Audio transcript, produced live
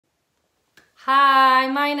Hi,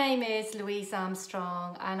 my name is Louise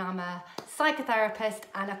Armstrong and I'm a psychotherapist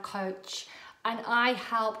and a coach, and I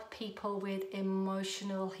help people with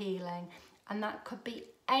emotional healing, and that could be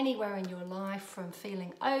anywhere in your life, from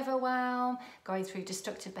feeling overwhelmed, going through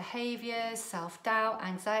destructive behaviours, self-doubt,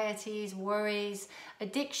 anxieties, worries,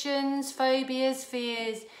 addictions, phobias,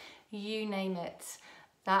 fears, you name it.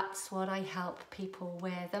 That's what I help people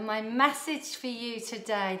with. And my message for you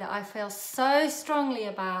today that I feel so strongly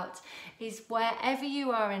about is, wherever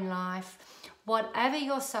you are in life, whatever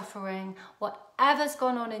you're suffering, whatever's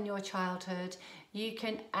gone on in your childhood, you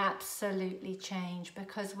can absolutely change,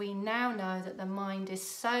 because we now know that the mind is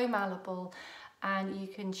so malleable and you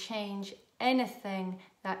can change anything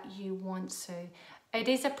that you want to. It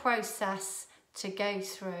is a process to go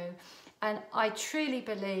through. And I truly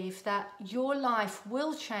believe that your life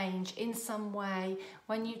will change in some way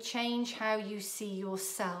when you change how you see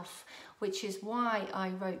yourself, which is why I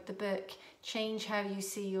wrote the book, Change How You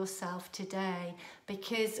See Yourself Today.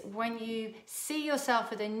 Because when you see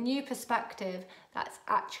yourself with a new perspective, that's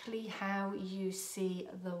actually how you see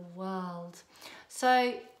the world.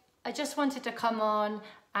 So I just wanted to come on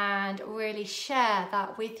and really share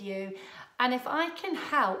that with you. And if I can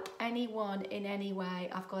help anyone in any way,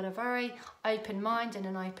 I've got a very open mind and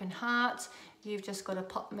an open heart. You've just got to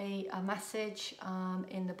pop me a message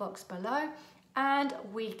in the box below and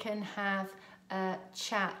we can have a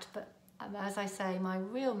chat. But as I say, my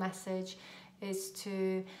real message is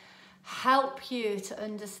to help you to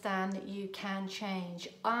understand that you can change.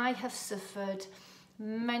 I have suffered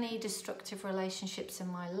many destructive relationships in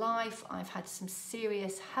my life. I've had some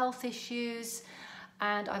serious health issues,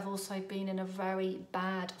 and I've also been in a very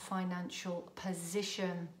bad financial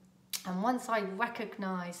position. And once I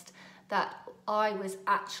recognized that I was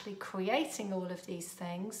actually creating all of these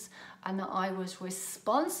things and that I was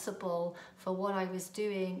responsible for what I was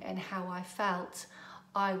doing and how I felt,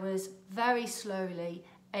 I was very slowly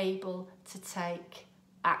able to take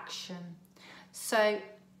action. So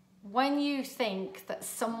when you think that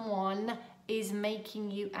someone is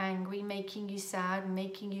making you angry, making you sad,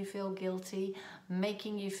 making you feel guilty,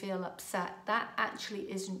 making you feel upset, that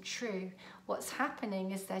actually isn't true. What's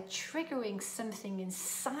happening is they're triggering something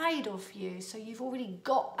inside of you. So you've already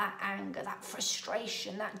got that anger, that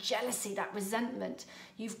frustration, that jealousy, that resentment.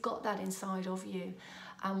 You've got that inside of you.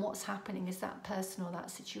 And what's happening is that person or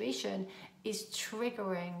that situation is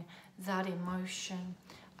triggering that emotion.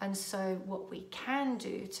 And so what we can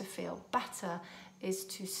do to feel better is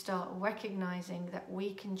to start recognizing that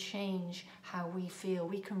we can change how we feel.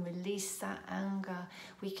 We can release that anger.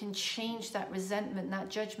 We can change that resentment, that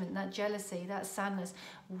judgment, that jealousy, that sadness.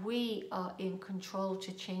 We are in control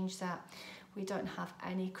to change that. We don't have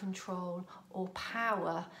any control or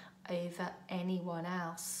power over anyone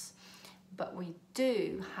else. But we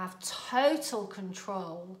do have total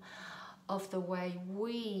control of the way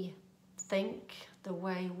we think, the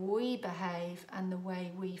way we behave, and the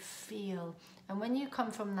way we feel. And when you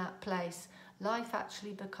come from that place, life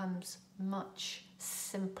actually becomes much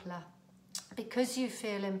simpler, because you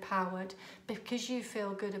feel empowered, because you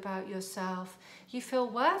feel good about yourself, you feel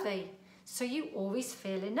worthy, so you always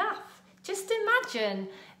feel enough. Just imagine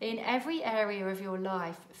in every area of your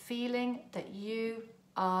life feeling that you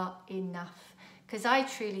are enough, because I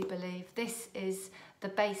truly believe this is the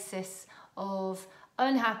basis of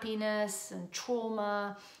unhappiness and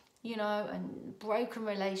trauma, you know, and broken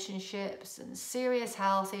relationships and serious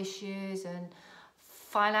health issues and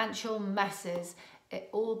financial messes. It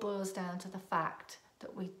all boils down to the fact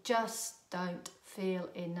that we just don't feel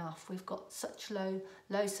enough. We've got such low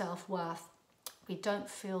self-worth. We don't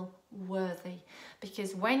feel worthy,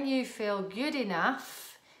 because when you feel good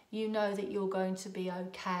enough, you know that you're going to be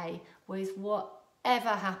okay with whatever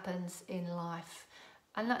happens in life.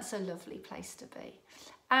 And that's a lovely place to be.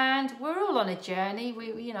 And we're all on a journey.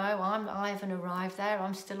 I haven't arrived there.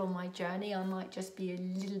 I'm still on my journey. I might just be a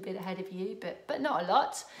little bit ahead of you, but not a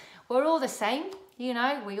lot. We're all the same. You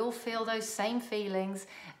know, we all feel those same feelings.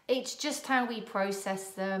 It's just how we process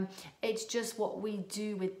them. It's just what we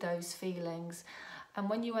do with those feelings. And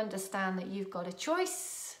when you understand that you've got a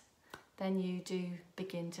choice, then you do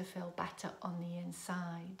begin to feel better on the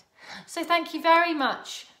inside. So thank you very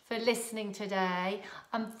much for listening today.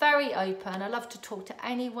 I'm very open. I love to talk to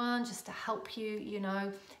anyone, just to help you, you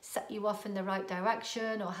know, set you off in the right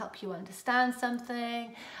direction or help you understand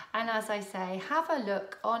something. And as I say, have a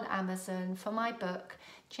look on Amazon for my book,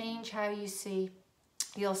 Change How You See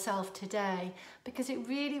Yourself Today, because it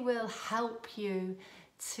really will help you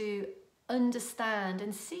to understand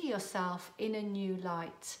and see yourself in a new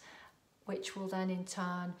light, which will then in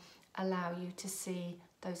turn allow you to see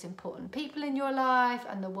those important people in your life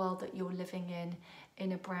and the world that you're living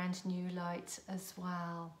in a brand new light as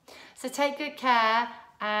well. So take good care,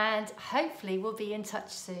 and hopefully we'll be in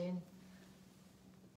touch soon.